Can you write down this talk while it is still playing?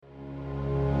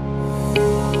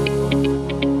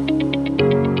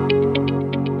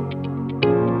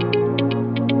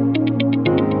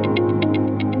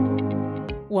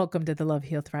Welcome to the Love,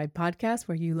 Heal, Thrive podcast,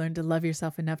 where you learn to love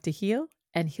yourself enough to heal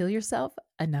and heal yourself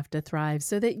enough to thrive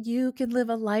so that you can live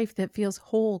a life that feels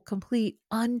whole, complete,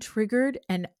 untriggered,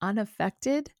 and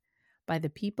unaffected by the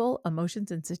people,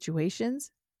 emotions, and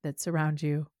situations that surround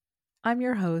you. I'm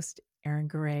your host, Erin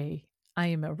Garay. I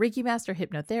am a Reiki Master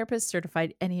hypnotherapist,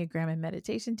 certified Enneagram and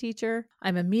meditation teacher.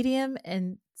 I'm a medium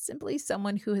and simply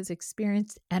someone who has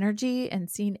experienced energy and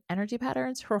seen energy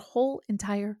patterns her whole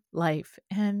entire life.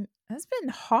 And that's been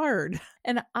hard.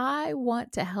 And I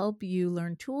want to help you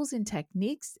learn tools and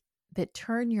techniques that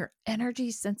turn your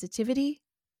energy sensitivity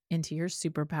into your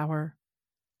superpower.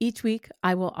 Each week,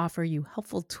 I will offer you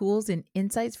helpful tools and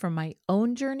insights from my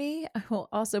own journey. I will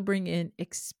also bring in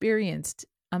experienced,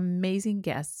 amazing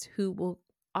guests who will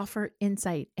offer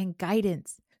insight and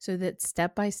guidance so that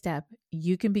step by step,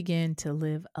 you can begin to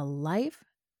live a life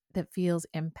that feels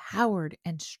empowered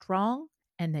and strong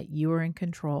and that you are in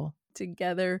control.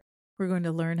 Together, we're going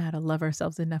to learn how to love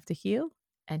ourselves enough to heal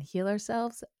and heal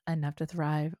ourselves enough to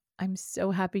thrive. I'm so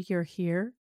happy you're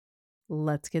here.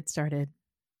 Let's get started.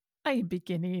 I am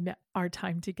beginning our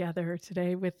time together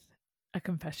today with a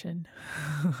confession.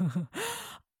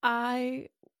 I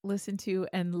listen to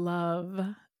and love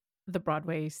the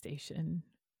Broadway station.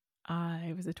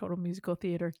 I was a total musical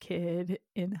theater kid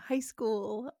in high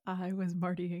school. I was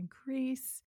Marty and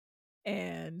Grease,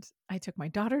 and I took my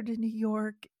daughter to New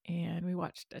York, and we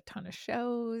watched a ton of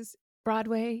shows.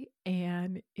 Broadway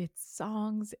and its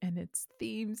songs and its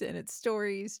themes and its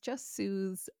stories just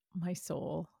soothes my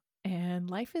soul. And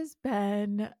life has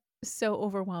been so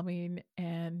overwhelming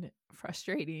and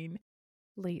frustrating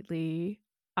lately.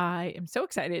 I am so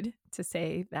excited to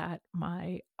say that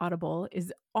my Audible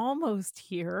is almost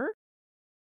here.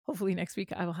 Hopefully next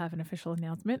week I will have an official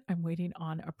announcement. I'm waiting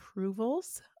on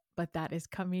approvals, but that is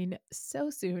coming so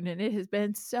soon. And it has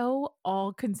been so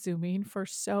all-consuming for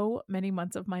so many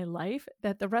months of my life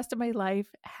that the rest of my life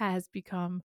has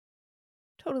become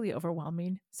totally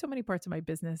overwhelming. So many parts of my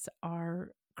business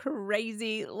are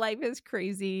crazy. Life is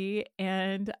crazy.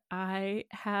 And I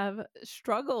have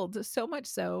struggled so much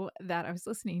so that I was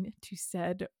listening to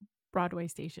said Broadway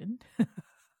station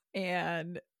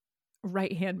and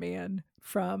Right Hand Man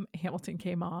from Hamilton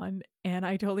came on, and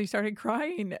I totally started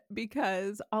crying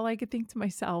because all I could think to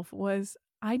myself was,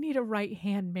 I need a right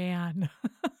hand man.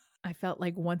 I felt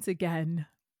like once again,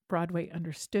 Broadway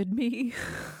understood me.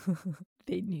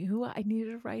 They knew I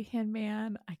needed a right hand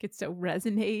man. I could so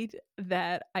resonate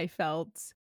that I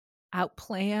felt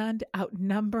outplanned,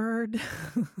 outnumbered,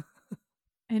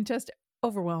 and just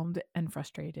overwhelmed and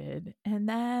frustrated. And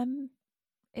then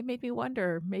it made me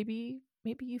wonder, maybe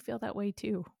you feel that way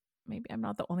too. Maybe I'm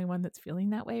not the only one that's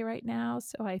feeling that way right now.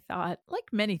 So I thought, like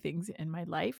many things in my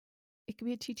life, it could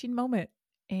be a teaching moment.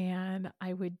 And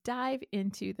I would dive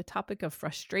into the topic of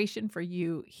frustration for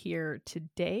you here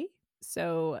today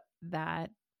so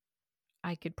that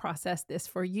I could process this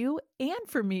for you and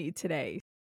for me today.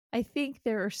 I think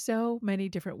there are so many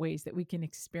different ways that we can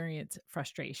experience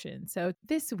frustration. So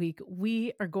this week,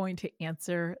 we are going to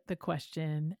answer the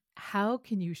question, how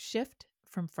can you shift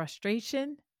from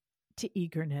frustration to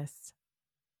eagerness?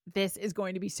 This is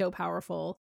going to be so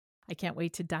powerful. I can't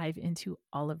wait to dive into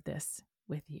all of this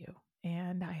with you.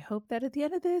 And I hope that at the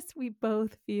end of this, we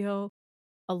both feel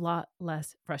a lot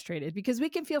less frustrated, because we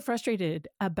can feel frustrated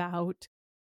about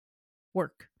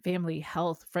work, family,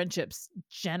 health, friendships,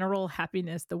 general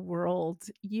happiness, the world,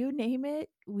 you name it,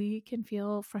 we can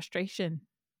feel frustration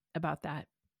about that.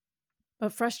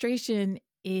 But frustration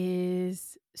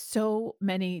is so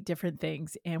many different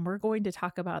things. And we're going to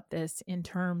talk about this in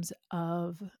terms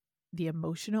of the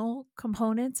emotional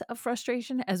components of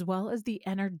frustration, as well as the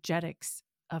energetics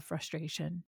of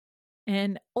frustration.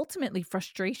 And ultimately,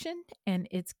 frustration and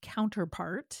its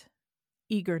counterpart,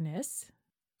 eagerness,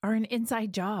 are an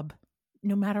inside job.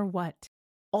 No matter what,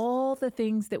 all the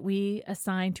things that we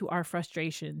assign to our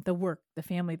frustration, the work, the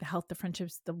family, the health, the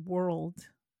friendships, the world,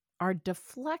 are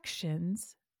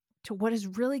deflections to what is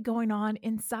really going on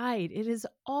inside. It is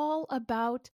all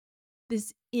about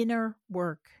this inner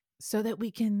work so that we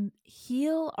can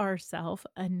heal ourselves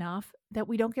enough that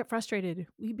we don't get frustrated.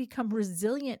 We become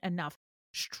resilient enough,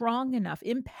 strong enough,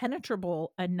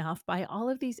 impenetrable enough by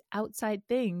all of these outside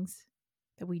things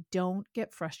that we don't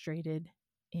get frustrated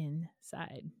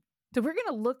inside. So we're going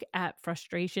to look at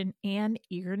frustration and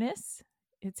eagerness,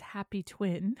 its happy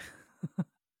twin,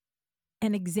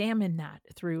 and examine that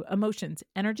through emotions,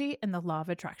 energy, and the law of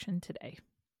attraction today.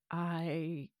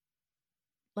 I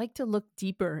like to look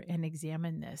deeper and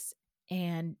examine this,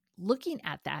 and looking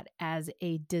at that as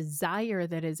a desire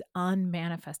that is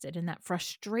unmanifested and that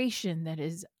frustration that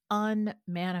is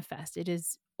unmanifest. It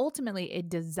is ultimately a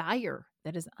desire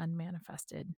that is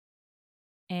unmanifested.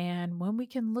 And when we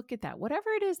can look at that, whatever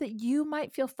it is that you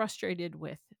might feel frustrated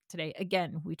with today,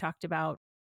 again, we talked about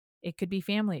it could be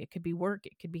family, it could be work,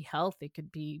 it could be health, it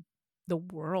could be the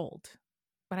world.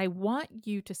 But I want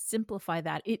you to simplify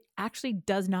that. It actually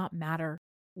does not matter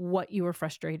what you are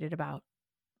frustrated about.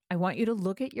 I want you to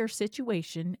look at your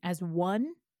situation as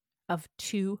one of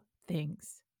two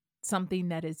things: something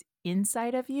that is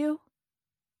inside of you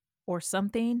or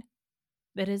something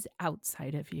that is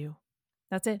outside of you.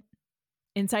 That's it.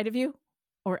 Inside of you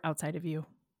or outside of you.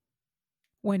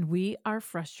 When we are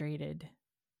frustrated,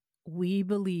 we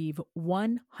believe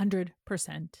 100%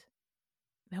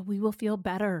 that we will feel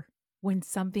better when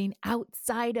something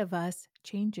outside of us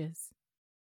changes.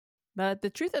 But the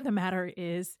truth of the matter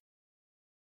is,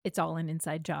 it's all an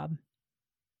inside job.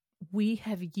 We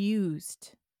have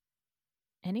used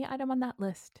any item on that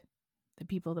list, the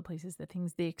people, the places, the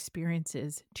things, the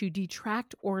experiences, to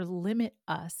detract or limit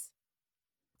us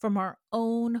from our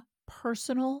own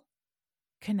personal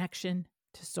connection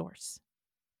to source.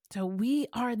 So we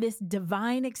are this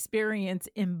divine experience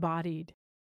embodied,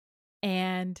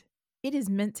 and it is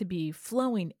meant to be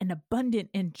flowing and abundant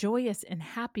and joyous and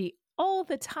happy all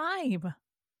the time.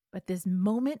 But this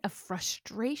moment of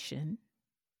frustration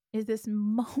is this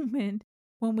moment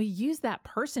when we use that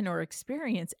person or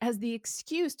experience as the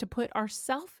excuse to put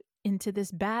ourselves into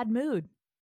this bad mood.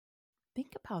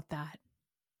 Think about that.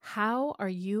 How are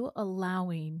you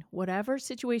allowing whatever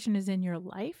situation is in your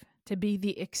life to be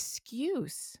the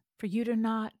excuse for you to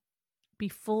not be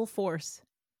full force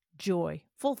joy,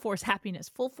 full force happiness,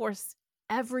 full force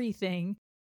everything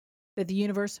that the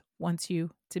universe wants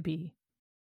you to be?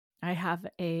 I have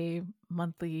a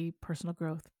monthly personal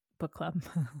growth book club.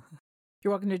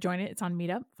 You're welcome to join it. It's on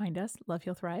Meetup. Find us, Love,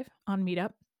 Heal, Thrive on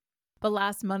Meetup. But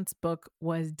last month's book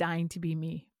was Dying to Be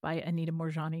Me by Anita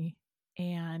Moorjani.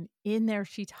 And in there,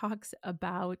 she talks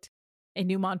about a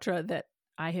new mantra that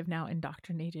I have now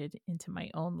indoctrinated into my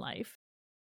own life.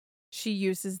 She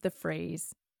uses the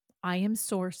phrase, I am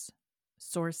source,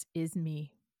 source is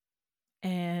me.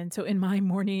 And so in my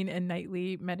morning and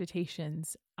nightly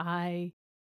meditations, I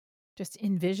just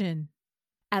envision,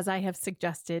 as I have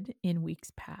suggested in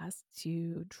weeks past,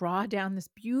 to draw down this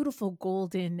beautiful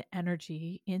golden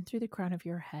energy in through the crown of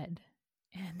your head.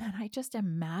 And then I just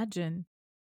imagine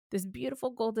this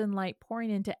beautiful golden light pouring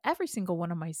into every single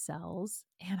one of my cells.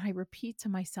 And I repeat to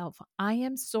myself, I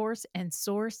am source and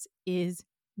source is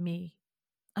me.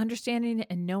 Understanding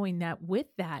and knowing that with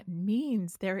that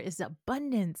means there is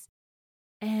abundance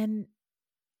and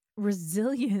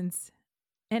resilience,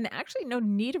 and actually no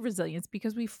need of resilience,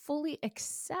 because we fully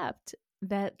accept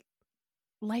that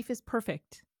life is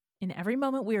perfect. In every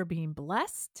moment we are being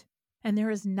blessed, and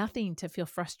there is nothing to feel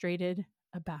frustrated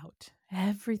about.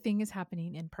 Everything is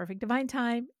happening in perfect divine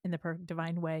time, in the perfect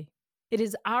divine way. It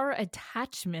is our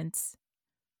attachments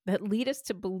that lead us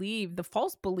to believe the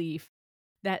false belief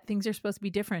that things are supposed to be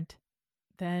different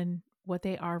than what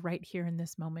they are right here in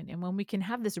this moment. And when we can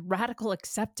have this radical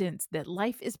acceptance that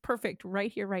life is perfect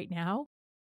right here, right now,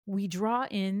 we draw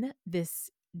in this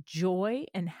joy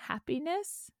and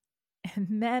happiness,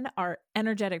 and then our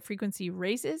energetic frequency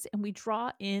raises and we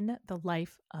draw in the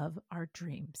life of our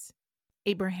dreams.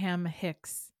 Abraham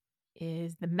Hicks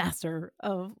is the master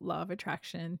of law of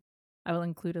attraction. I will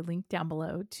include a link down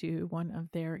below to one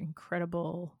of their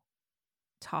incredible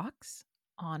talks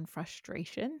on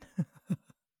frustration.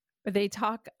 But they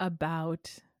talk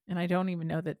about, and I don't even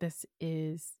know that this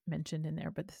is mentioned in there,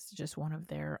 but this is just one of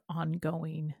their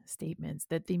ongoing statements,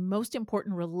 that the most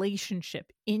important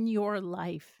relationship in your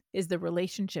life is the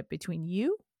relationship between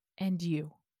you and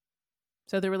you.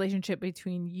 So the relationship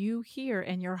between you here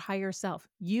and your higher self,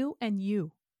 you and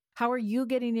you. How are you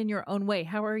getting in your own way?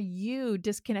 How are you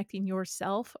disconnecting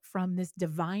yourself from this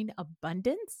divine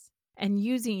abundance and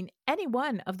using any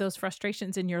one of those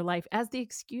frustrations in your life as the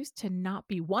excuse to not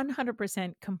be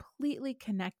 100% completely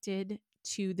connected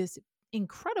to this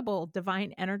incredible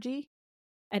divine energy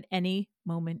at any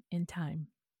moment in time?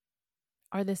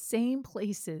 Are the same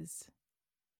places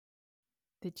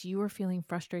that you are feeling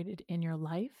frustrated in your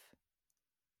life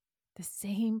the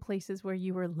same places where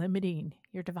you are limiting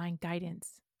your divine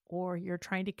guidance, or you're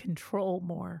trying to control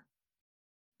more?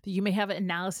 You may have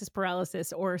analysis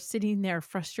paralysis or sitting there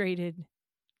frustrated,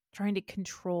 trying to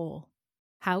control.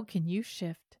 How can you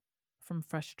shift from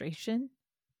frustration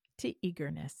to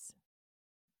eagerness?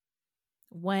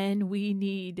 When we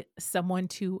need someone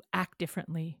to act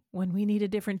differently, when we need a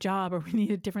different job, or we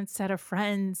need a different set of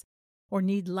friends, or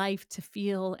need life to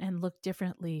feel and look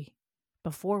differently,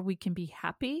 before we can be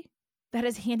happy, That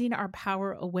is handing our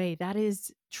power away. That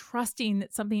is trusting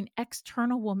that something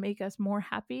external will make us more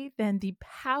happy than the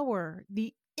power,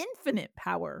 the infinite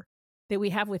power that we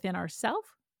have within ourselves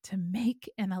to make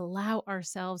and allow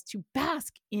ourselves to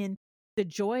bask in the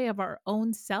joy of our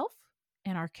own self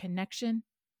and our connection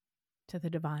to the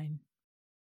divine.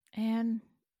 And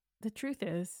the truth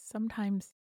is,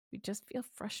 sometimes we just feel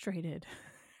frustrated.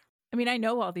 I mean, I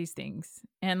know all these things.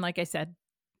 And like I said,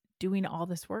 doing all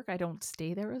this work, I don't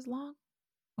stay there as long,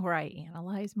 or I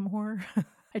analyze more.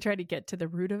 I try to get to the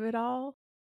root of it all.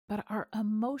 But our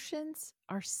emotions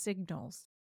are signals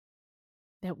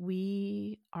that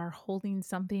we are holding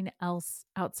something else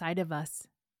outside of us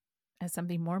as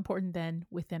something more important than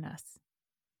within us.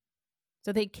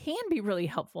 So they can be really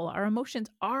helpful. Our emotions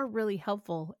are really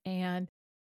helpful. And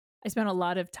I spent a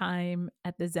lot of time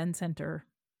at the Zen Center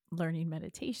learning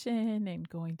meditation and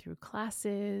going through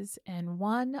classes. And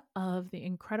one of the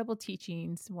incredible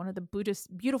teachings, one of the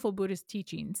beautiful Buddhist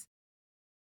teachings,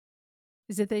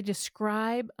 is that they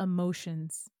describe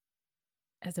emotions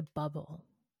as a bubble,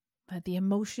 that the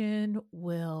emotion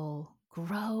will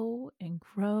grow and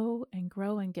grow and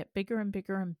grow and get bigger and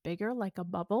bigger and bigger like a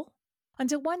bubble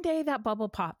until one day that bubble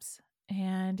pops.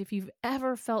 And if you've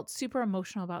ever felt super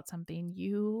emotional about something,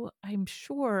 you, I'm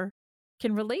sure,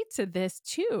 can relate to this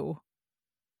too.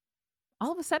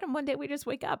 All of a sudden, one day we just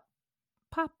wake up,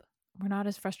 pop. We're not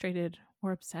as frustrated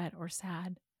or upset or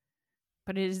sad.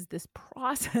 But it is this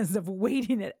process of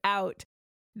waiting it out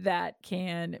that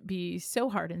can be so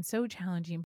hard and so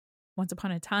challenging. Once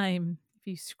upon a time, if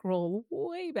you scroll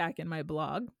way back in my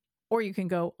blog, or you can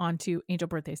go onto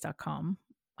angelbirthdays.com,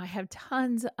 I have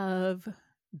tons of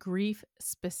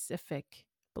grief-specific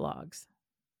blogs.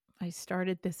 I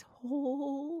started this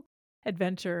whole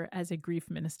adventure as a grief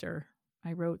minister.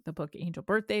 I wrote the book Angel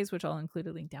Birthdays, which I'll include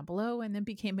a link down below, and then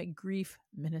became a grief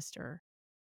minister.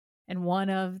 And one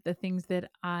of the things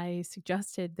that I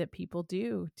suggested that people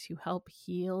do to help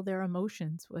heal their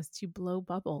emotions was to blow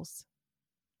bubbles,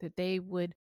 that they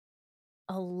would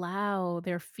allow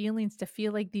their feelings to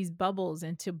feel like these bubbles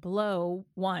and to blow.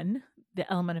 One,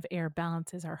 the element of air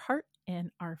balances our heart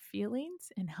and our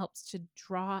feelings and helps to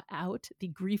draw out the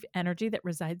grief energy that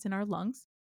resides in our lungs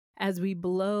as we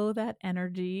blow that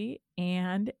energy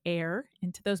and air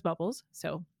into those bubbles.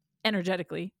 So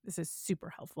energetically, this is super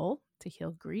helpful to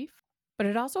heal grief, but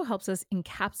it also helps us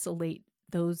encapsulate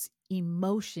those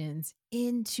emotions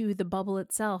into the bubble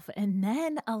itself and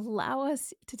then allow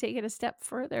us to take it a step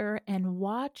further and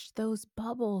watch those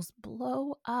bubbles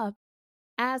blow up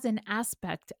as an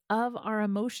aspect of our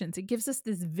emotions. It gives us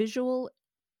this visual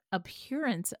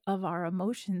appearance of our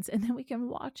emotions, and then we can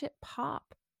watch it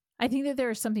pop. I think that there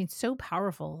is something so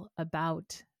powerful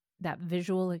about that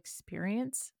visual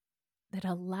experience that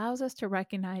allows us to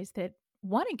recognize that,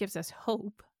 one, it gives us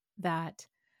hope that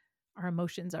our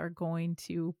emotions are going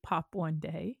to pop one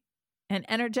day. And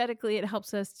energetically, it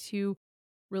helps us to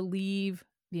relieve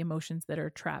the emotions that are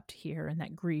trapped here and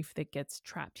that grief that gets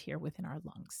trapped here within our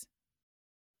lungs.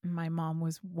 My mom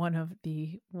was one of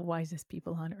the wisest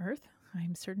people on earth.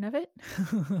 I'm certain of it.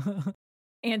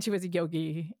 And she was a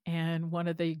yogi. And one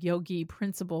of the yogi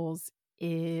principles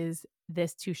is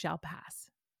this too shall pass.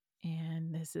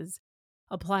 And this is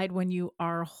applied when you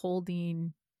are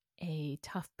holding a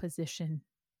tough position.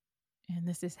 And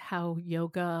this is how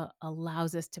yoga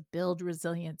allows us to build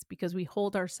resilience, because we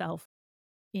hold ourselves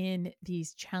in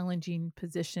these challenging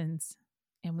positions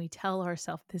and we tell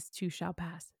ourselves, this too shall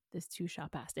pass, this too shall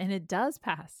pass. And it does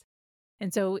pass.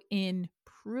 And so in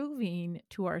proving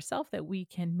to ourselves that we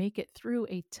can make it through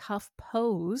a tough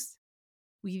pose,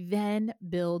 we then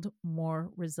build more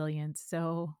resilience.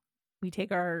 So we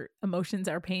take our emotions,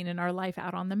 our pain, and our life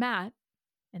out on the mat.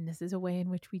 And this is a way in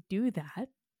which we do that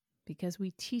because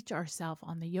we teach ourselves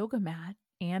on the yoga mat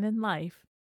and in life,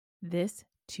 this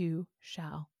too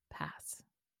shall pass.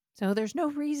 So there's no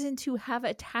reason to have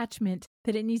attachment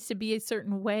that it needs to be a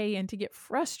certain way and to get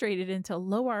frustrated and to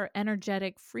lower our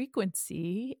energetic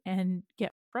frequency and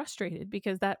get frustrated,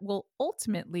 because that will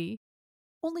ultimately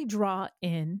only draw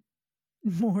in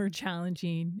more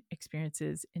challenging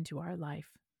experiences into our life.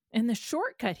 And the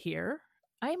shortcut here,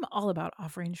 I'm all about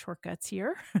offering shortcuts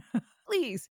here.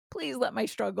 Please let my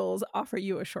struggles offer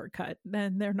you a shortcut.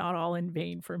 Then they're not all in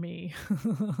vain for me.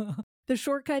 The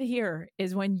shortcut here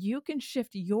is when you can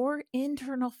shift your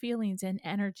internal feelings and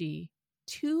energy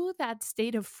to that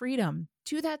state of freedom,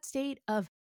 to that state of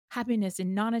happiness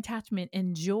and non-attachment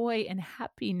and joy and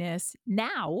happiness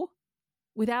now,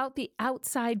 without the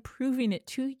outside proving it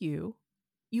to you,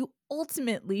 you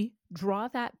ultimately draw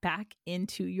that back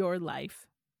into your life.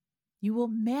 You will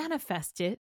manifest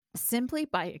it simply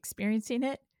by experiencing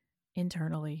it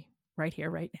internally right here,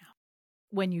 right now.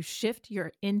 When you shift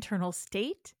your internal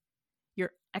state,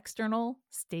 your external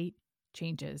state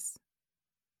changes.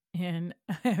 And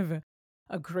I have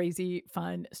a crazy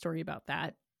fun story about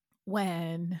that.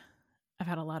 When I've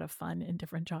had a lot of fun in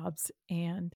different jobs,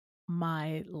 and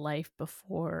my life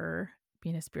before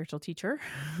being a spiritual teacher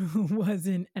was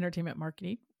in entertainment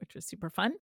marketing, which was super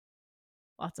fun.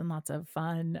 Lots and lots of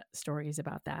fun stories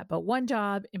about that. But one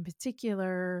job in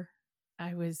particular,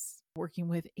 I was working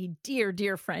with a dear,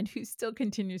 dear friend who still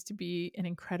continues to be an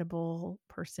incredible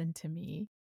person to me.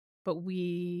 But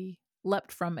we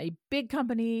leapt from a big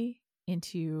company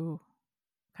into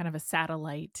kind of a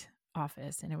satellite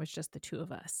office, and it was just the two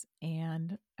of us.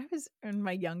 And I was in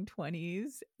my young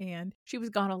 20s and she was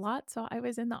gone a lot. So I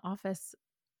was in the office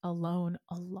alone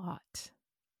a lot.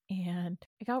 And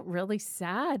I got really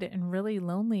sad and really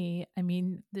lonely. I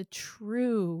mean, the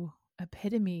true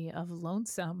epitome of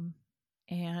lonesome.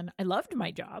 And I loved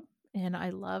my job and I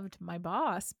loved my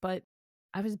boss, but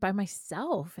I was by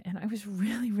myself and I was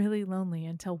really, really lonely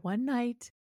until one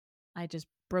night I just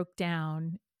broke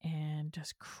down and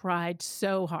just cried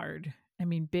so hard. I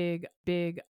mean, big,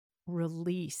 big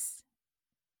release.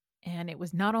 And it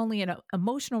was not only an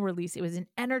emotional release, it was an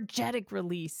energetic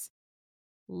release,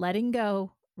 letting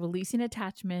go, releasing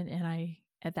attachment. And I,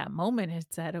 at that moment,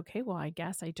 had said, okay, well, I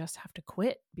guess I just have to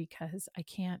quit because I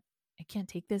can't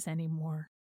take this anymore.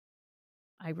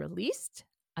 I released,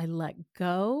 I let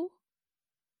go,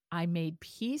 I made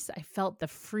peace, I felt the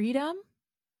freedom.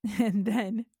 And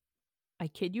then, I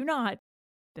kid you not,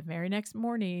 the very next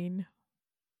morning,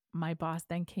 my boss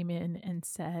then came in and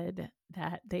said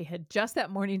that they had just that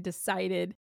morning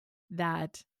decided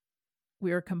that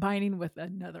we were combining with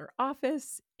another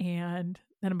office and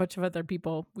then a bunch of other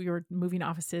people. We were moving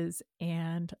offices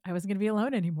and I wasn't going to be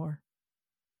alone anymore.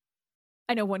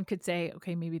 I know one could say,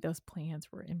 okay, maybe those plans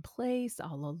were in place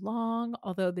all along,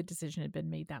 although the decision had been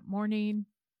made that morning.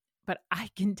 But I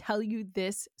can tell you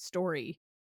this story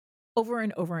over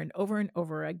and over and over and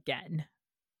over again,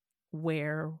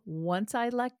 where once I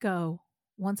let go,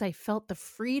 once I felt the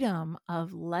freedom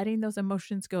of letting those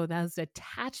emotions go, those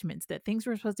attachments, that things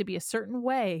were supposed to be a certain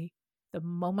way, the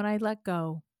moment I let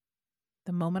go,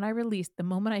 the moment I released, the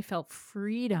moment I felt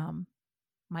freedom,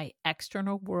 my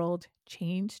external world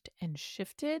changed and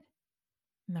shifted.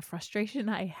 And the frustration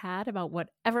I had about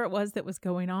whatever it was that was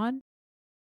going on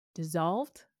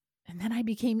dissolved. And then I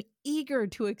became eager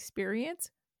to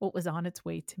experience what was on its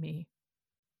way to me.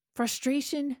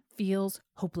 Frustration feels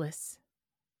hopeless,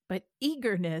 but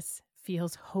eagerness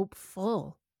feels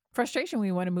hopeful. Frustration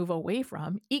we want to move away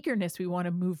from, eagerness we want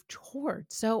to move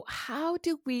toward. So how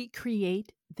do we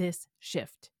create this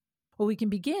shift? Well, we can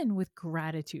begin with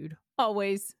gratitude.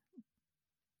 Always.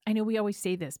 I know we always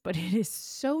say this, but it is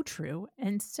so true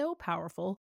and so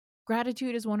powerful.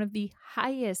 Gratitude is one of the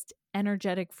highest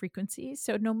energetic frequencies.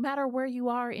 So no matter where you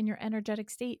are in your energetic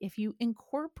state, if you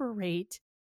incorporate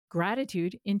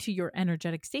gratitude into your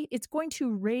energetic state, it's going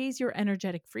to raise your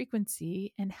energetic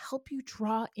frequency and help you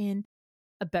draw in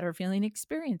a better feeling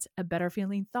experience, a better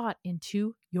feeling thought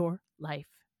into your life.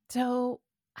 So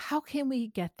how can we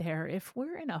get there? If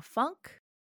we're in a funk,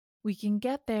 we can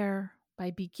get there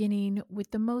by beginning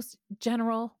with the most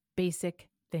general, basic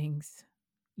things.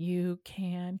 You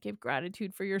can give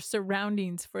gratitude for your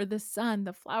surroundings, for the sun,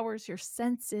 the flowers, your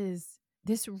senses.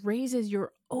 This raises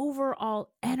your overall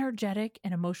energetic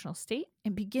and emotional state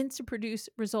and begins to produce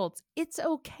results. It's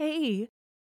okay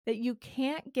that you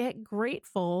can't get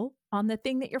grateful on the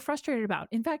thing that you're frustrated about.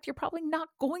 In fact, you're probably not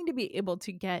going to be able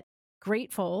to get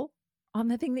grateful on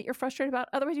the thing that you're frustrated about.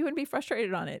 Otherwise, you wouldn't be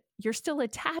frustrated on it. You're still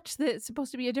attached that it's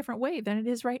supposed to be a different way than it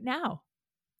is right now.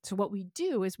 So what we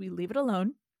do is we leave it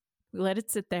alone. We let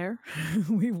it sit there.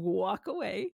 We walk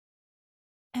away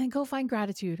and go find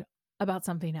gratitude about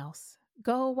something else.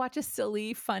 Go watch a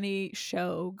silly, funny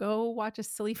show. Go watch a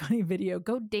silly, funny video.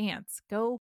 Go dance.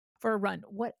 Go for a run.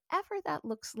 Whatever that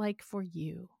looks like for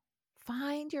you.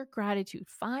 Find your gratitude.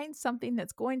 Find something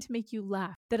that's going to make you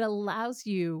laugh, that allows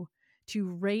you to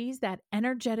raise that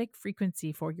energetic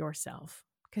frequency for yourself.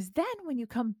 Because then when you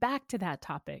come back to that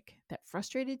topic that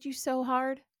frustrated you so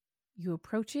hard, you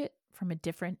approach it from a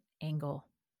different angle.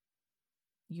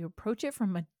 You approach it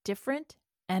from a different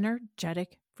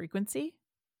energetic frequency,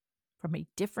 from a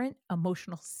different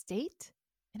emotional state,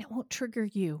 and it won't trigger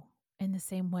you in the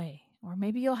same way. Or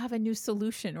maybe you'll have a new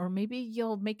solution, or maybe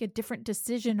you'll make a different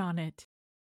decision on it.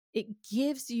 It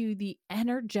gives you the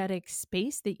energetic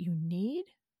space that you need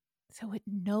so it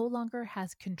no longer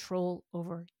has control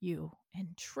over you and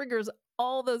triggers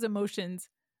all those emotions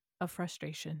of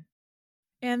frustration.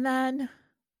 And then,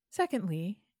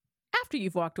 secondly, after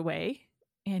you've walked away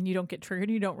and you don't get triggered,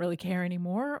 you don't really care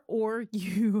anymore, or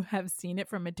you have seen it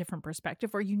from a different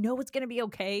perspective, or you know it's going to be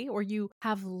okay, or you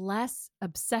have less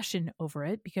obsession over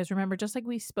it. Because remember, just like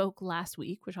we spoke last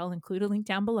week, which I'll include a link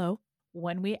down below,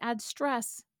 when we add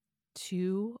stress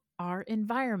to our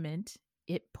environment,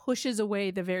 it pushes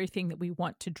away the very thing that we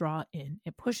want to draw in.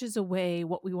 It pushes away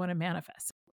what we want to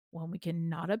manifest. When we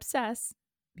cannot obsess,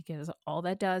 because all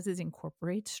that does is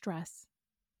incorporate stress,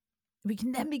 we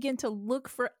can then begin to look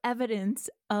for evidence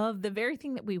of the very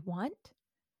thing that we want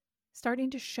starting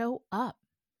to show up.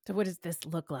 So what does this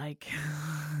look like?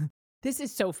 This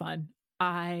is so fun.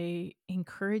 I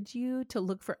encourage you to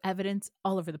look for evidence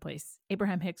all over the place.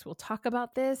 Abraham Hicks will talk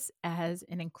about this as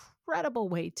an incredible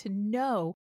way to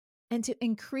know and to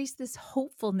increase this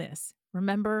hopefulness.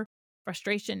 Remember,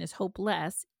 frustration is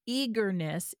hopeless.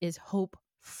 Eagerness is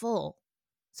hopeful.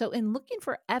 So in looking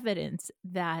for evidence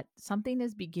that something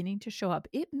is beginning to show up,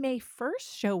 it may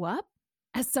first show up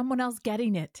as someone else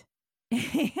getting it.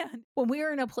 And when we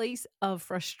are in a place of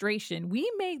frustration,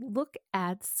 we may look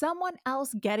at someone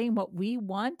else getting what we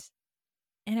want.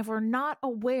 And if we're not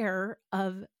aware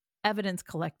of evidence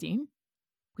collecting,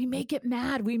 we may get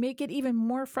mad. We may get even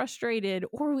more frustrated,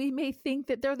 or we may think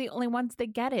that they're the only ones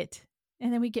that get it.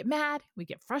 And then we get mad. We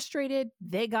get frustrated.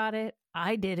 They got it.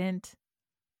 I didn't.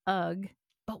 Ugh.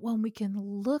 But when we can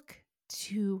look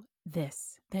to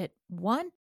this, that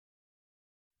one,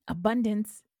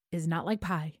 abundance is not like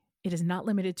pie. It is not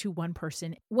limited to one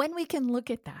person. When we can look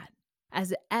at that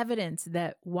as evidence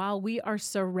that while we are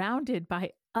surrounded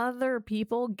by other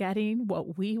people getting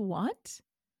what we want,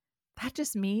 that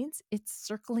just means it's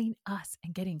circling us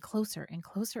and getting closer and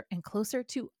closer and closer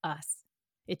to us.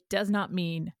 It does not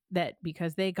mean that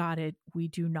because they got it, we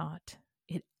do not.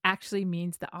 It actually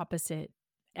means the opposite.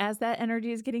 As that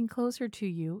energy is getting closer to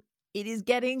you, it is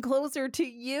getting closer to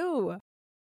you.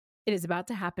 It is about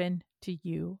to happen to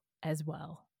you as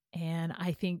well. And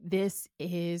I think this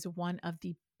is one of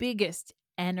the biggest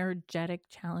energetic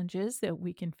challenges that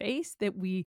we can face, that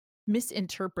we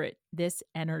misinterpret this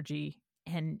energy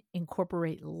and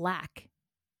incorporate lack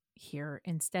here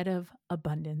instead of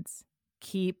abundance.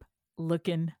 Keep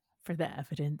looking for the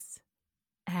evidence.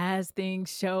 As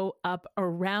things show up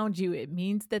around you, it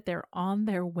means that they're on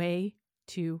their way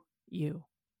to you.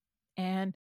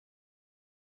 And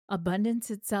abundance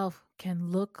itself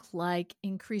can look like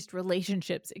increased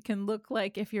relationships. It can look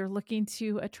like, if you're looking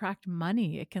to attract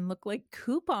money, it can look like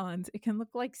coupons. It can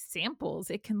look like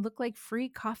samples. It can look like free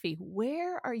coffee.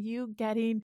 Where are you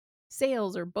getting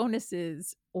sales or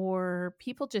bonuses or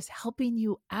people just helping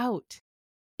you out?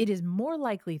 It is more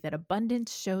likely that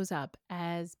abundance shows up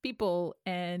as people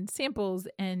and samples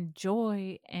and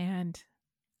joy and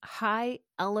high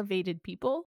elevated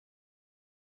people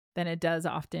than it does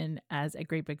often as a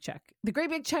great big check. The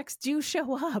great big checks do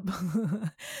show up.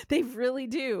 They really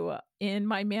do. In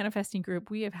my manifesting group,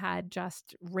 we have had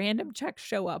just random checks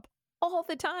show up all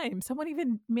the time. Someone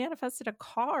even manifested a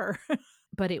car.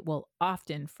 But it will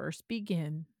often first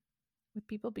begin with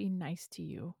people being nice to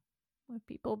you, with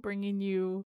people bringing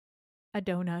you a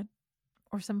donut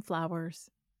or some flowers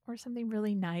or something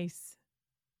really nice.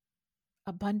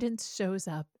 Abundance shows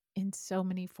up in so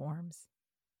many forms.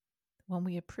 When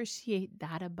we appreciate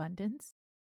that abundance,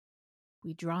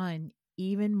 we draw in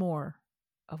even more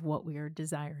of what we are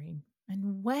desiring.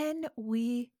 And when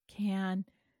we can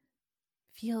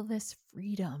feel this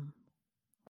freedom,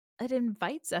 it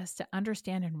invites us to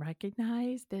understand and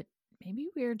recognize that maybe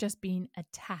we're just being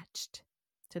attached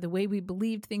to the way we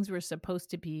believed things were supposed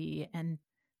to be. And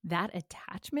that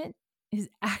attachment is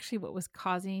actually what was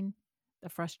causing the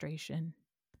frustration,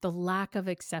 the lack of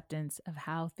acceptance of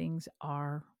how things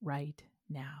are right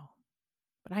now.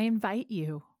 But I invite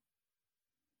you,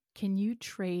 can you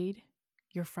trade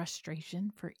your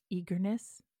frustration for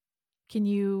eagerness? Can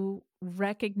you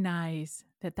recognize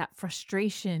that that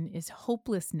frustration is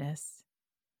hopelessness,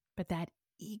 but that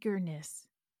eagerness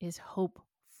is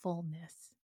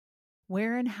hopefulness?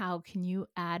 Where and how can you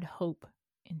add hope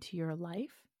into your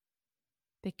life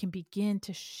that can begin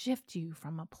to shift you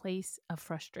from a place of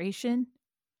frustration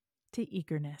to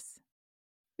eagerness?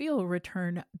 We will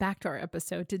return back to our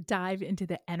episode to dive into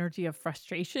the energy of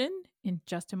frustration in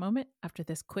just a moment after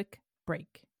this quick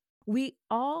break. We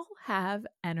all have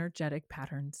energetic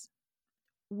patterns.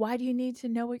 Why do you need to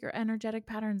know what your energetic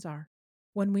patterns are?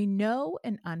 When we know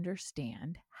and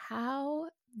understand how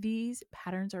these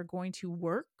patterns are going to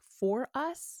work for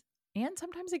us and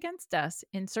sometimes against us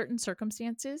in certain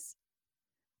circumstances,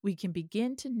 we can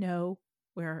begin to know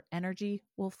where our energy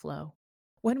will flow.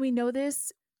 When we know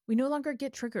this, we no longer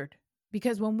get triggered.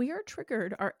 Because when we are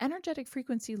triggered, our energetic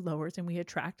frequency lowers and we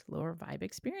attract lower vibe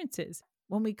experiences.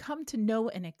 When we come to know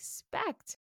and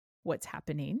expect what's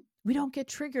happening, we don't get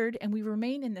triggered and we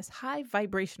remain in this high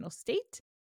vibrational state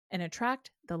and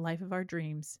attract the life of our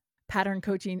dreams. Pattern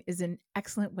coaching is an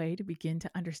excellent way to begin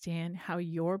to understand how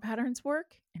your patterns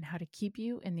work and how to keep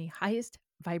you in the highest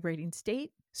vibrating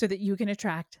state so that you can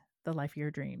attract the life of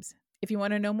your dreams. If you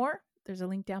want to know more, there's a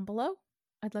link down below.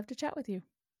 I'd love to chat with you.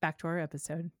 Back to our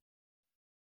episode.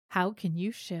 How can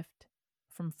you shift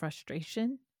from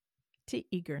frustration to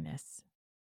eagerness?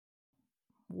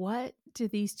 What do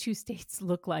these two states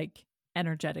look like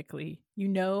energetically? You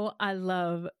know, I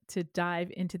love to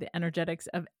dive into the energetics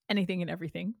of anything and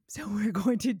everything. So we're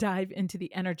going to dive into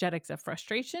the energetics of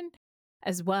frustration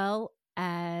as well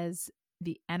as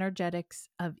the energetics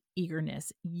of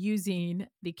eagerness using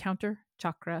the counter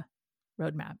chakra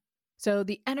roadmap. So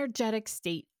the energetic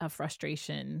state of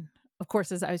frustration, of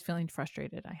course, as I was feeling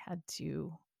frustrated, I had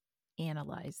to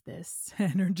analyze this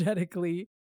energetically.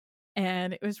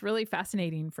 And it was really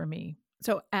fascinating for me.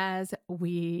 So as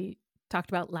we talked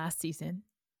about last season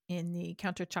in the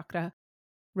counter chakra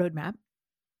roadmap,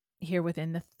 here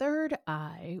within the third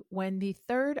eye, when the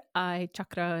third eye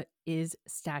chakra is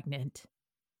stagnant,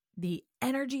 the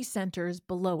energy centers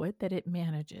below it that it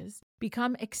manages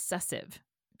become excessive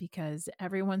because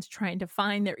everyone's trying to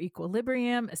find their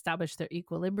equilibrium, establish their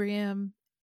equilibrium.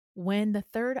 When the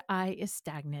third eye is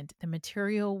stagnant, the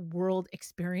material world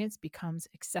experience becomes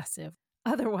excessive,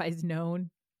 otherwise known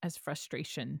as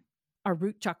frustration. Our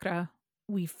root chakra,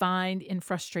 we find in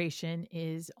frustration,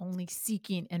 is only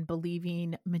seeking and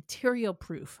believing material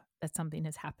proof that something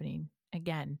is happening.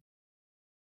 Again,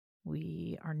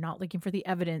 we are not looking for the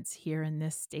evidence here in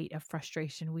this state of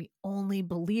frustration. We only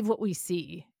believe what we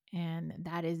see. And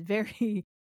that is very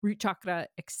root chakra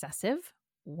excessive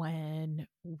when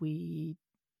we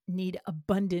need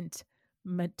abundant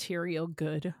material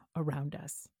good around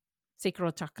us.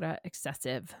 Sacral chakra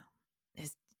excessive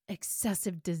is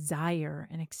excessive desire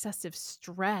and excessive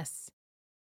stress.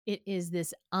 It is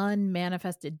this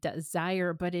unmanifested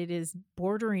desire, but it is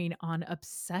bordering on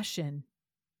obsession.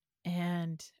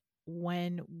 And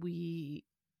when we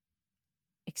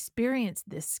experience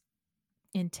this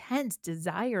intense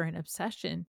desire and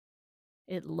obsession,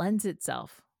 it lends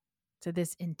itself to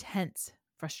this intense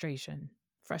frustration.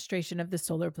 Frustration of the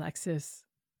solar plexus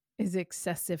is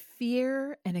excessive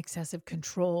fear and excessive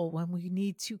control when we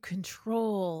need to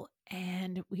control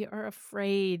and we are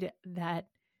afraid that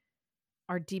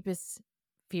our deepest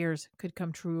fears could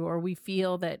come true, or we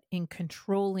feel that in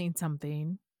controlling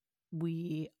something,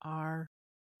 we are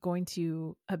going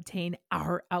to obtain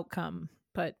our outcome,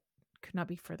 but could not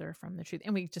be further from the truth.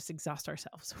 And we just exhaust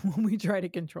ourselves when we try to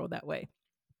control that way.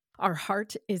 Our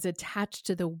heart is attached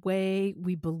to the way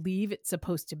we believe it's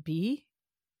supposed to be.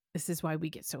 This is why we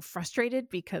get so frustrated,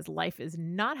 because life is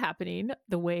not happening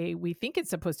the way we think it's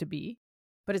supposed to be,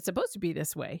 but it's supposed to be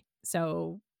this way.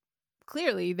 So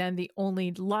clearly, then the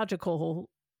only logical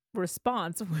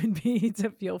response would be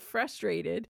to feel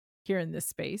frustrated here in this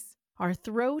space. Our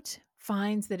throat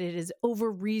finds that it is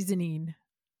over reasoning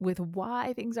with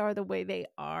why things are the way they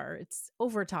are. It's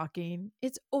over talking.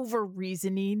 It's over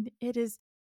reasoning. It is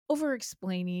over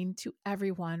explaining to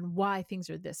everyone why things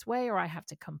are this way, or I have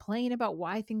to complain about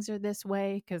why things are this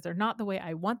way because they're not the way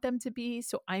I want them to be.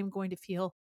 So I'm going to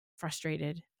feel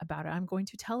frustrated about it. I'm going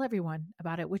to tell everyone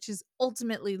about it, which is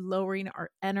ultimately lowering our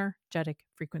energetic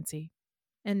frequency.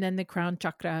 And then the crown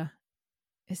chakra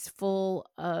is full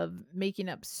of making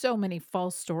up so many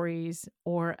false stories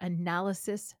or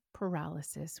analysis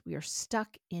paralysis. We are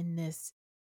stuck in this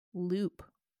loop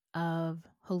of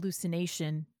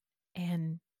hallucination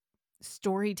and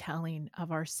storytelling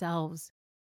of ourselves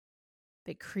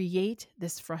that create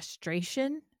this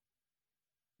frustration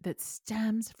that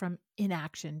stems from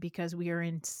inaction because we are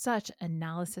in such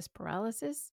analysis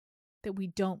paralysis that we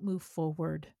don't move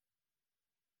forward.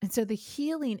 And so the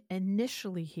healing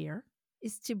initially here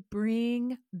is to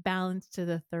bring balance to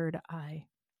the third eye,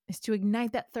 is to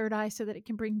ignite that third eye so that it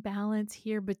can bring balance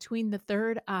here between the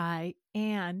third eye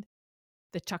and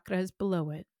the chakras below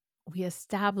it. We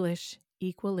establish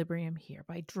equilibrium here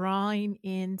by drawing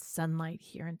in sunlight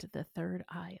here into the third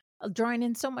eye, drawing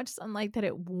in so much sunlight that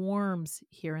it warms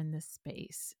here in this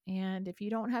space. And if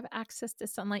you don't have access to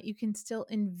sunlight, you can still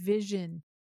envision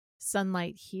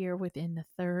sunlight here within the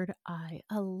third eye,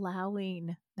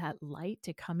 allowing that light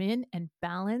to come in and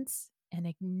balance and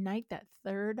ignite that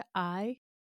third eye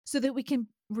so that we can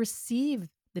receive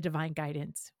the divine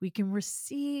guidance. We can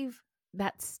receive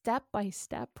that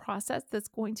step-by-step process that's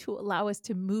going to allow us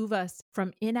to move us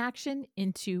from inaction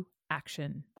into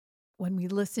action. When we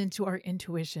listen to our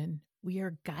intuition, We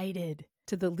are guided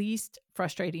to the least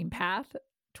frustrating path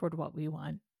toward what we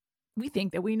want. We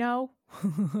think that we know,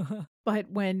 but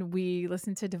when we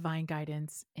listen to divine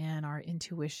guidance and our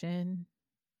intuition,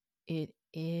 it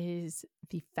is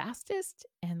the fastest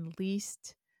and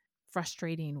least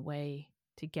frustrating way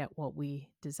to get what we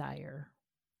desire.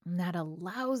 And that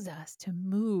allows us to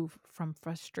move from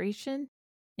frustration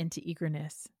into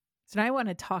eagerness. So now I want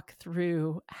to talk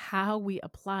through how we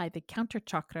apply the counter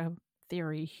chakra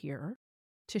theory here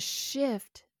to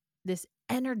shift this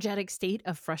energetic state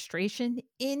of frustration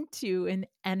into an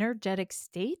energetic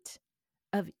state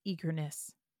of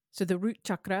eagerness. So the root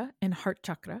chakra and heart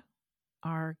chakra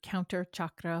are counter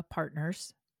chakra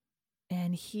partners.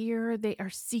 And here they are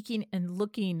seeking and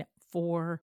looking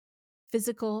for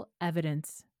physical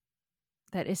evidence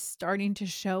that is starting to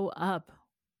show up.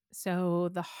 So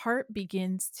the heart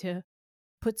begins to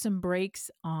put some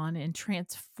brakes on and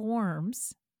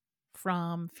transforms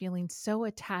from feeling so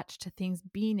attached to things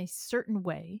being a certain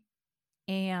way.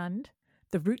 And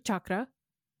the root chakra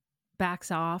backs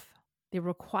off the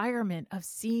requirement of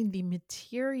seeing the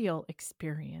material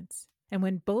experience. And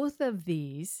when both of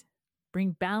these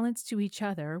bring balance to each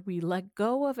other, we let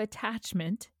go of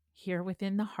attachment here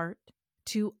within the heart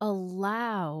to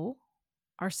allow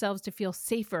ourselves to feel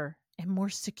safer and more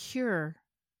secure.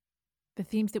 The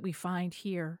themes that we find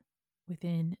here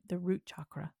within the root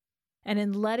chakra. And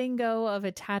in letting go of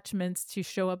attachments to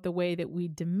show up the way that we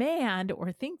demand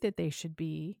or think that they should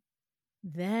be,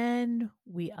 then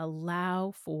we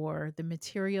allow for the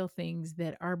material things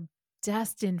that are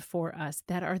destined for us,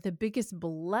 that are the biggest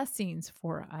blessings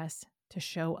for us to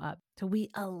show up. So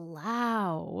we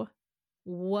allow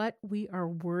what we are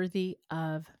worthy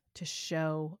of to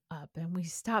show up. And we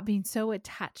stop being so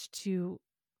attached to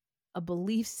a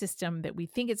belief system that we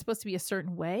think it's supposed to be a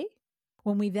certain way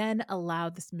when we then allow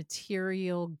this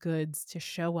material goods to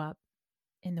show up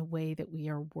in the way that we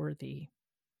are worthy.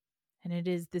 And it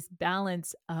is this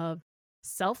balance of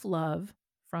self-love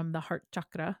from the heart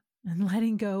chakra and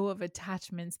letting go of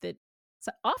attachments that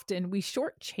so often we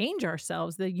shortchange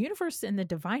ourselves. The universe and the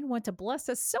divine want to bless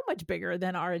us so much bigger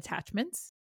than our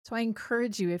attachments. So I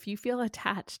encourage you, if you feel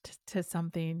attached to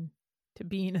something, to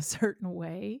being a certain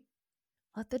way,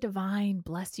 let the divine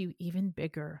bless you even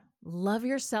bigger. Love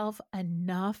yourself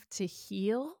enough to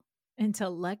heal and to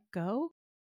let go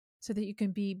so that you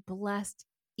can be blessed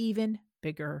even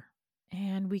bigger.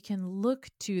 And we can look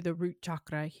to the root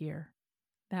chakra here,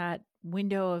 that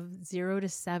window of 0 to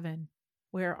 7,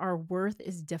 where our worth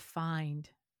is defined.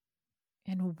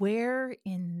 And where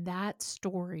in that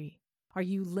story are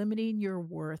you limiting your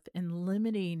worth and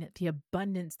limiting the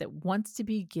abundance that wants to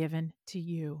be given to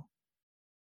you?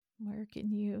 Where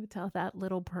can you tell that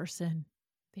little person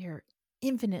they're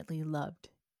infinitely loved,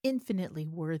 infinitely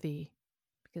worthy?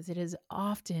 Because it is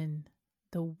often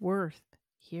the worth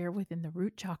here within the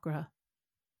root chakra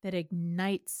that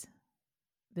ignites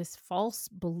this false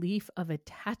belief of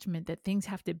attachment that things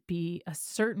have to be a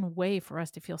certain way for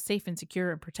us to feel safe and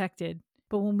secure and protected.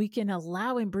 But when we can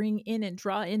allow and bring in and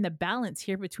draw in the balance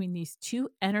here between these two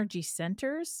energy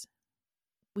centers,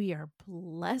 we are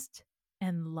blessed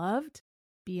and loved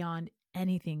beyond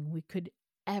anything we could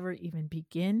ever even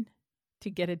begin to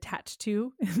get attached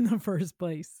to in the first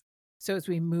place. So as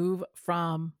we move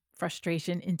from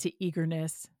frustration into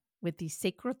eagerness with the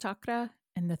sacral chakra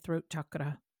and the throat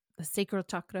chakra, the sacral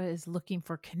chakra is looking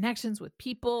for connections with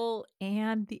people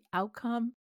and the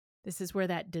outcome. This is where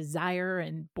that desire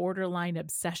and borderline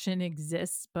obsession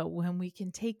exists. But when we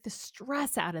can take the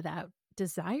stress out of that,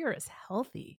 desire is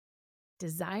healthy.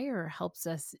 Desire helps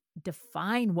us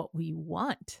define what we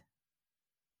want.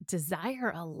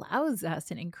 Desire allows us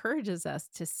and encourages us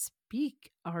to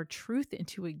speak our truth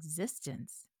into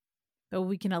existence. But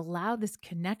we can allow this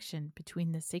connection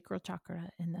between the sacral chakra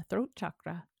and the throat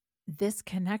chakra. This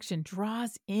connection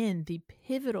draws in the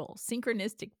pivotal,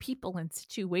 synchronistic people and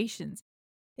situations.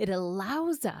 It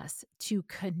allows us to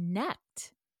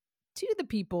connect to the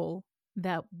people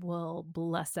that will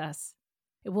bless us.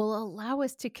 It will allow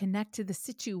us to connect to the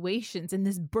situations, and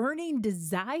this burning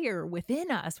desire within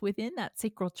us, within that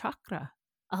sacral chakra,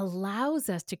 allows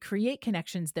us to create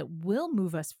connections that will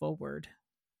move us forward.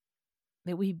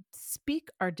 That we speak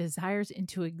our desires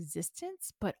into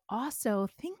existence, but also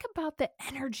think about the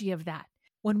energy of that.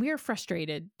 When we are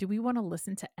frustrated, do we want to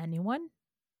listen to anyone?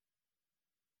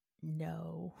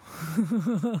 No,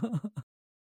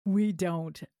 we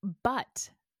don't. But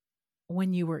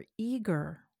when you are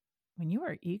eager and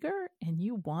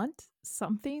you want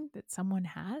something that someone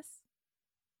has,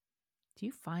 do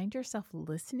you find yourself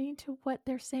listening to what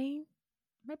they're saying?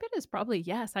 My bet is probably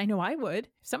yes. I know I would.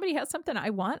 If somebody has something I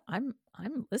want, I'm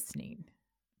listening.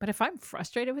 But if I'm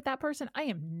frustrated with that person, I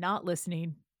am not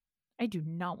listening. I do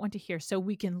not want to hear. So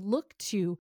we can look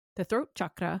to the throat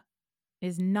chakra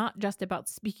is not just about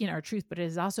speaking our truth, but it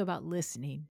is also about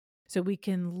listening. So we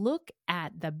can look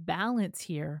at the balance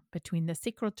here between the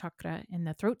sacral chakra and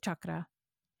the throat chakra,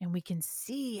 and we can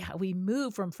see how we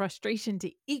move from frustration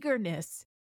to eagerness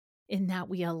in that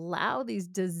we allow these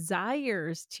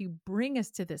desires to bring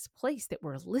us to this place that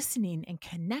we're listening and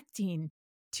connecting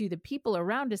to the people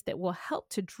around us that will help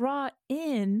to draw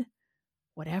in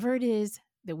whatever it is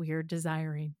that we are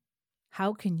desiring.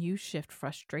 How can you shift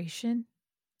frustration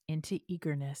into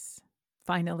eagerness?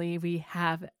 Finally, we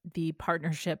have the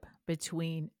partnership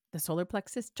between the solar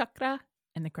plexus chakra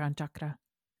and the crown chakra.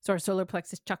 So our solar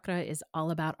plexus chakra is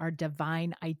all about our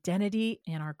divine identity,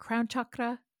 and our crown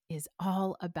chakra is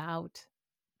all about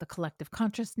the collective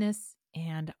consciousness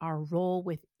and our role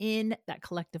within that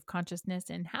collective consciousness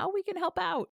and how we can help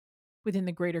out within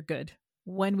the greater good.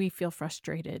 When we feel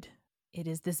frustrated, it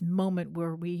is this moment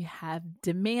where we have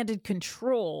demanded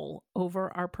control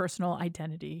over our personal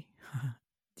identity.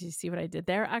 Do you see what I did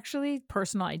there? Actually,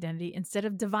 personal identity instead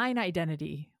of divine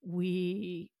identity.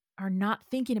 We are not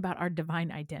thinking about our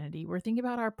divine identity. We're thinking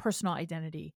about our personal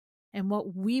identity and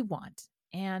what we want.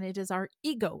 And it is our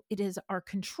ego. It is our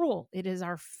control. It is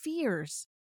our fears.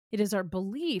 It is our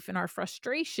belief and our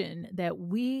frustration that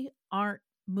we aren't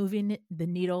moving the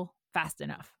needle fast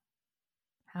enough.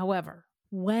 However,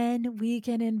 when we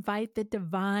can invite the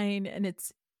divine and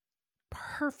its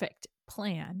perfect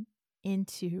plan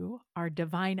into our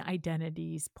divine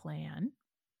identity's plan,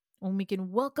 when we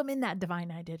can welcome in that divine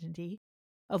identity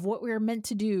of what we are meant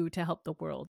to do to help the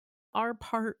world, our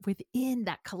part within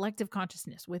that collective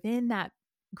consciousness, within that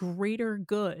greater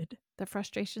good, the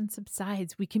frustration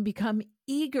subsides. We can become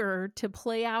eager to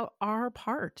play out our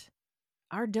part,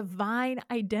 our divine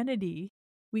identity.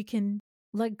 We can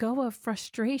let go of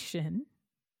frustration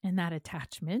and that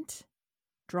attachment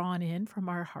drawn in from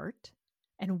our heart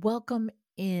and welcome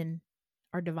in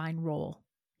our divine role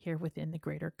here within the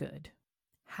greater good.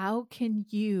 How can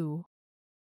you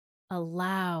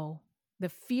allow the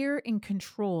fear and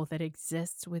control that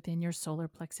exists within your solar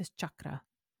plexus chakra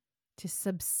to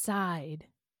subside?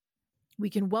 We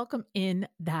can welcome in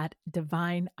that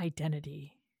divine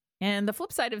identity. And the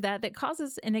flip side of that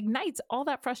causes and ignites all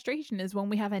that frustration is when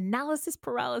we have analysis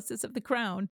paralysis of the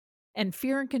crown and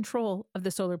fear and control of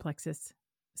the solar plexus.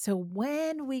 So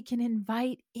when we can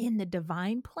invite in the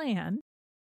divine plan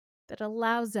that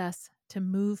allows us to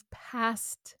move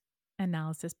past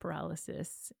analysis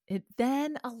paralysis, it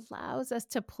then allows us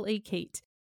to placate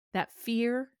that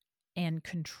fear and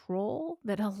control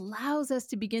that allows us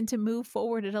to begin to move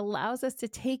forward. It allows us to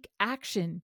take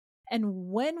action. And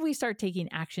when we start taking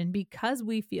action, because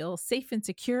we feel safe and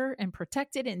secure and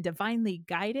protected and divinely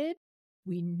guided,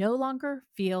 we no longer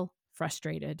feel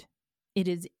frustrated. It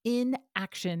is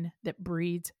inaction that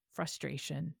breeds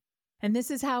frustration. And this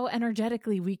is how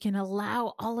energetically we can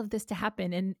allow all of this to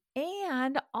happen.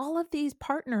 And all of these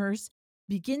partners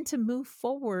begin to move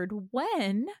forward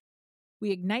when we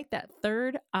ignite that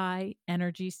third eye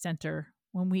energy center,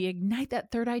 when we ignite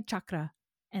that third eye chakra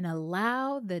and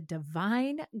allow the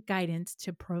divine guidance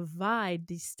to provide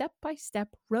the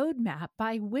step-by-step roadmap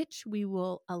by which we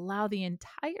will allow the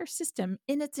entire system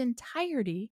in its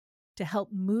entirety to help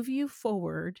move you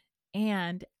forward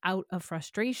and out of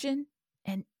frustration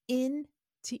and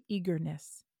into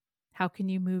eagerness. How can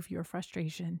you move your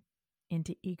frustration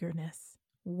into eagerness?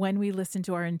 When we listen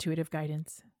to our intuitive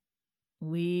guidance,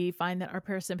 we find that our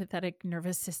parasympathetic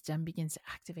nervous system begins to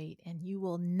activate, and you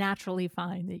will naturally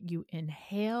find that you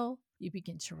inhale, you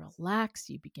begin to relax,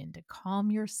 you begin to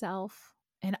calm yourself.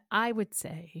 And I would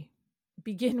say,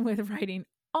 begin with writing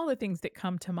all the things that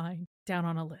come to mind down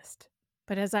on a list.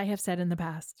 But as I have said in the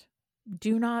past,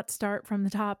 do not start from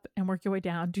the top and work your way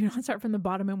down. Do not start from the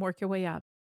bottom and work your way up.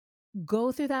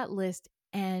 Go through that list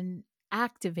and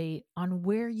activate on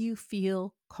where you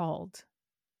feel called.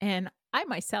 And I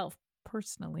myself,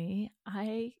 personally,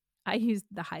 I use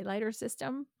the highlighter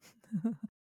system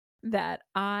that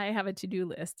I have a to-do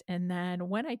list. And then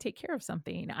when I take care of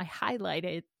something, I highlight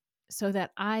it so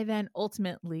that I then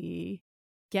ultimately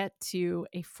get to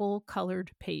a full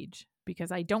colored page,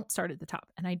 because I don't start at the top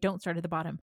and I don't start at the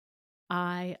bottom.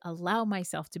 I allow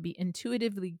myself to be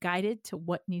intuitively guided to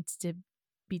what needs to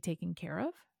be taken care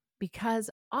of, because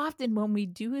often when we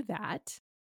do that,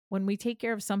 when we take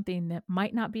care of something that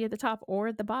might not be at the top or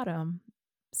at the bottom,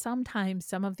 sometimes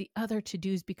some of the other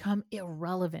to-dos become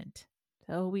irrelevant.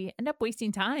 So we end up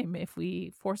wasting time if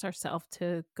we force ourselves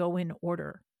to go in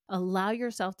order. Allow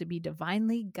yourself to be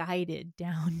divinely guided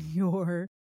down your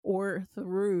or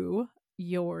through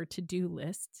your to-do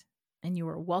list And you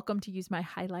are welcome to use my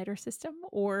highlighter system,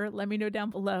 or let me know down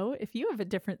below if you have a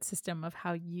different system of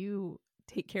how you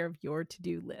take care of your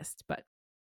to-do list. But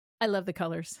I love the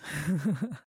colors.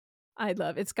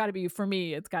 It's got to be, for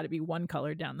me, it's got to be one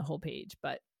color down the whole page,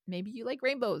 but maybe you like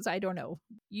rainbows. I don't know.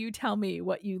 You tell me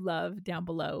what you love down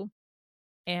below,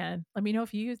 and let me know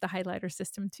if you use the highlighter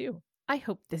system too. I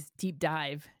hope this deep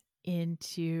dive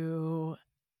into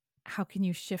how can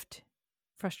you shift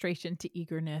frustration to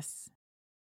eagerness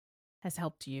has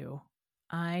helped you.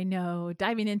 I know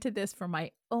diving into this for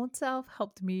my own self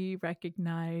helped me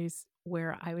recognize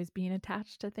where I was being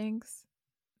attached to things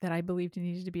that I believed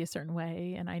needed to be a certain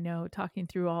way. And I know talking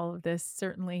through all of this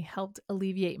certainly helped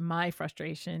alleviate my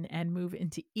frustration and move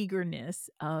into eagerness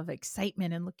of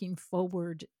excitement and looking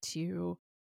forward to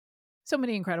so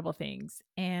many incredible things.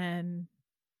 And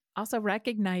also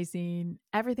recognizing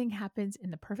everything happens in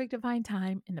the perfect divine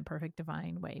time, in the perfect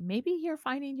divine way. Maybe you're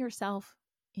finding yourself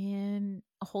in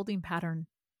a holding pattern.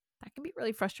 That can be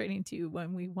really frustrating too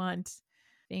when we want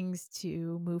things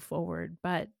to move forward.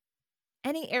 But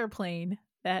any airplane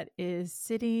that is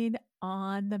sitting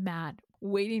on the mat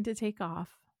waiting to take off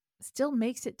still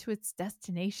makes it to its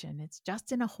destination. It's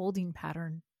just in a holding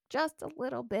pattern, just a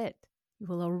little bit. You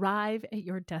will arrive at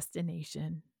your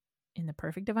destination in the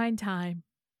perfect divine time,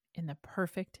 in the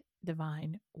perfect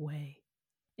divine way.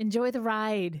 Enjoy the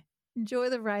ride. Enjoy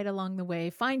the ride along the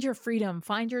way. Find your freedom,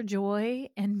 find your joy,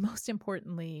 and most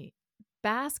importantly,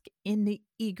 bask in the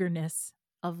eagerness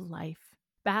of life.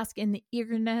 Bask in the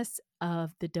eagerness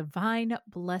of the divine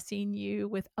blessing you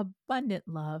with abundant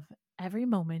love every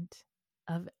moment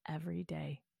of every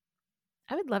day.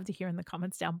 I would love to hear in the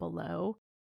comments down below,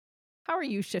 how are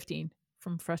you shifting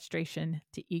from frustration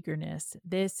to eagerness?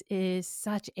 This is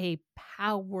such a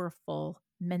powerful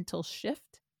mental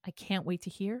shift. I can't wait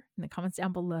to hear in the comments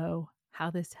down below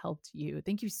how this helped you.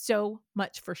 Thank you so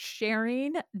much for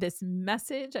sharing this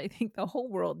message. I think the whole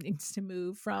world needs to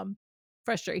move from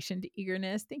frustration to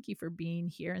eagerness. Thank you for being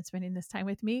here and spending this time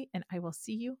with me, and I will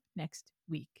see you next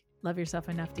week. Love yourself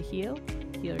enough to heal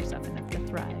yourself enough to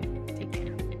thrive.